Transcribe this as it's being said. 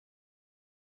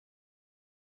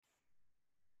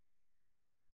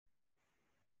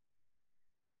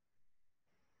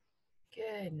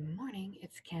Good morning,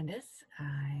 it's Candace.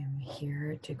 I'm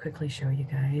here to quickly show you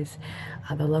guys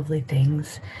the lovely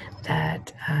things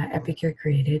that Epicure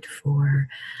created for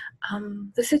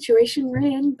the situation we're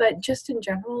in, but just in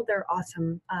general, they're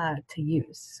awesome to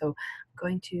use. So I'm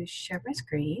going to share my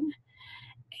screen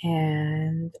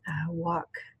and walk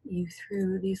you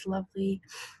through these lovely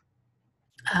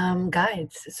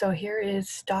guides. So here is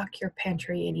Stock Your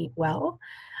Pantry and Eat Well.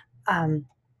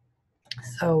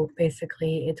 So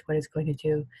basically, what it's going to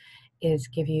do is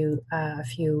give you a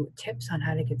few tips on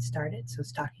how to get started. So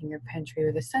stocking your pantry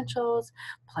with essentials,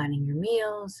 planning your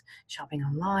meals, shopping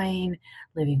online,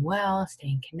 living well,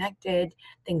 staying connected,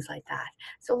 things like that.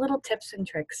 So little tips and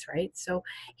tricks, right? So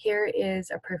here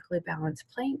is a perfectly balanced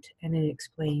plate, and it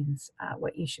explains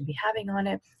what you should be having on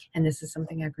it. And this is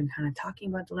something I've been kind of talking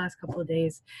about the last couple of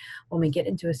days. When we get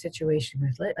into a situation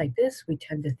with like this, we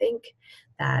tend to think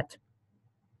that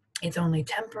it's only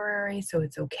temporary, so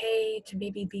it's okay to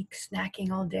maybe be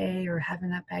snacking all day or having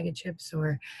that bag of chips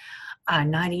or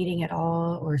not eating at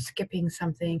all or skipping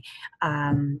something,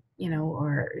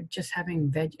 or just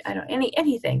having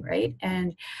anything, right?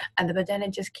 But then it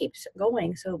just keeps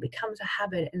going, so it becomes a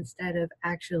habit instead of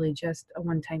actually just a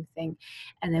one-time thing,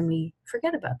 and then we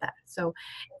forget about that. So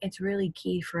it's really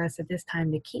key for us at this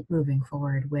time to keep moving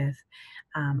forward with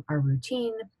our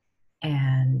routine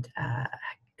and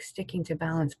sticking to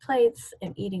balanced plates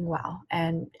and eating well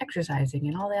and exercising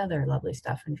and all the other lovely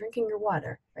stuff and drinking your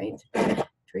water, right?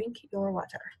 Drink your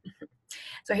water.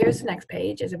 So here's the next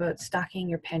page is about stocking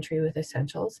your pantry with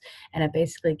essentials, and it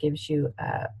basically gives you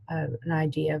an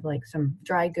idea of like some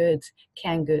dry goods,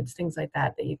 canned goods, things like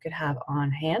that that you could have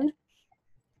on hand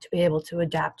to be able to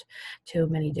adapt to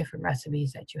many different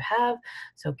recipes that you have.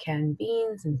 So canned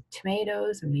beans and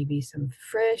tomatoes and maybe some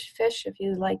fresh fish if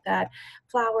you like that,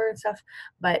 flour and stuff.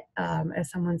 But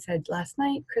as someone said last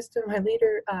night, Krista, my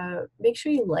leader, make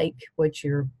sure you like what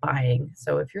you're buying.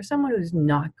 So if you're someone who's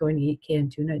not going to eat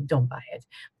canned tuna, don't buy it.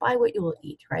 Buy what you will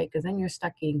eat, right? Because then you're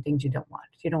stuck eating things you don't want.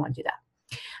 You don't want to do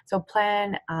that. So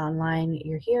plan online,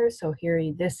 you're here. So here,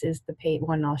 this is the page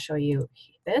one. I'll show you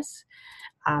this.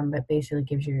 That basically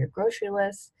gives you your grocery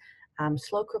list.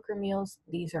 Slow cooker meals,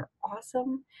 these are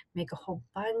awesome. Make a whole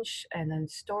bunch and then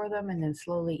store them and then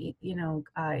slowly eat.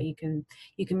 You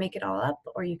can make it all up,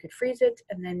 or you could freeze it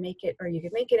and then make it, or you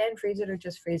could make it and freeze it, or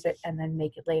just freeze it and then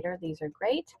make it later. These are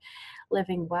great.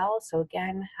 Living well, so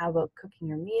again, how about cooking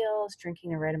your meals,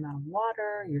 drinking the right amount of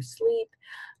water, your sleep,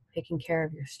 taking care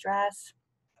of your stress,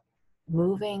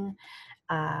 moving,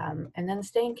 and then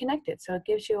staying connected. So it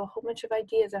gives you a whole bunch of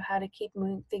ideas of how to keep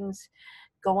things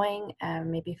going,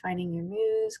 maybe finding your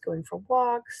muse, going for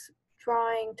walks,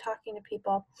 drawing, talking to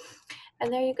people.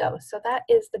 And there you go. So that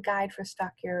is the guide for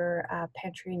Stock Your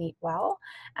Pantry and Eat Well.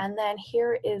 And then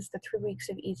here is the 3 weeks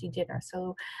of easy dinner.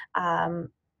 So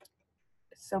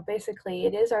basically,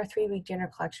 it is our 3-week dinner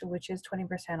collection, which is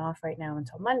 20% off right now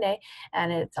until Monday.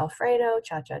 And it's Alfredo,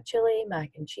 cha-cha chili, mac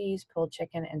and cheese, pulled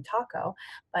chicken, and taco.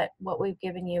 But what we've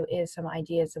given you is some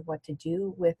ideas of what to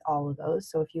do with all of those.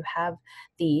 So if you have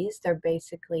these, they're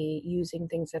basically using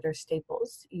things that are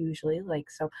staples, usually,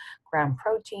 like so ground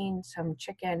protein, some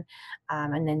chicken,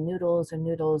 and then noodles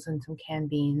and some canned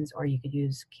beans, or you could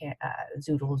use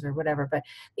zoodles or whatever. But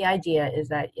the idea is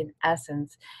that in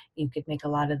essence, you could make a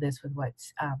lot of this with what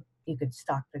you could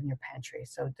stock in your pantry.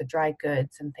 So the dry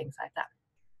goods and things like that.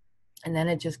 And then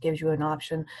it just gives you an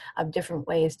option of different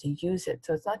ways to use it.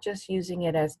 So it's not just using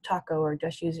it as taco or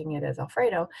just using it as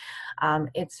Alfredo.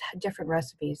 It's different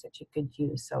recipes that you could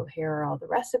use. So here are all the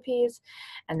recipes.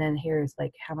 And then here's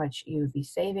like how much you would be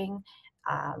saving.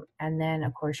 And then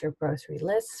of course your grocery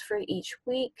lists for each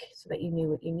week so that you knew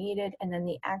what you needed. And then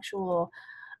the actual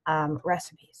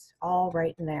recipes all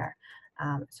right in there.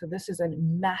 So this is a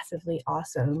massively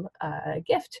awesome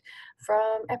gift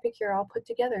from Epicure all put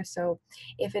together. So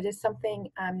if it is something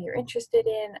you're interested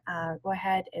in, go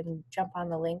ahead and jump on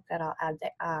the link that I'll add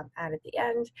at the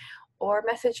end, or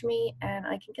message me and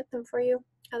I can get them for you.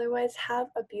 Otherwise, have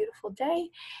a beautiful day,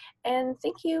 and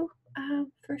thank you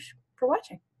for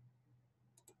watching.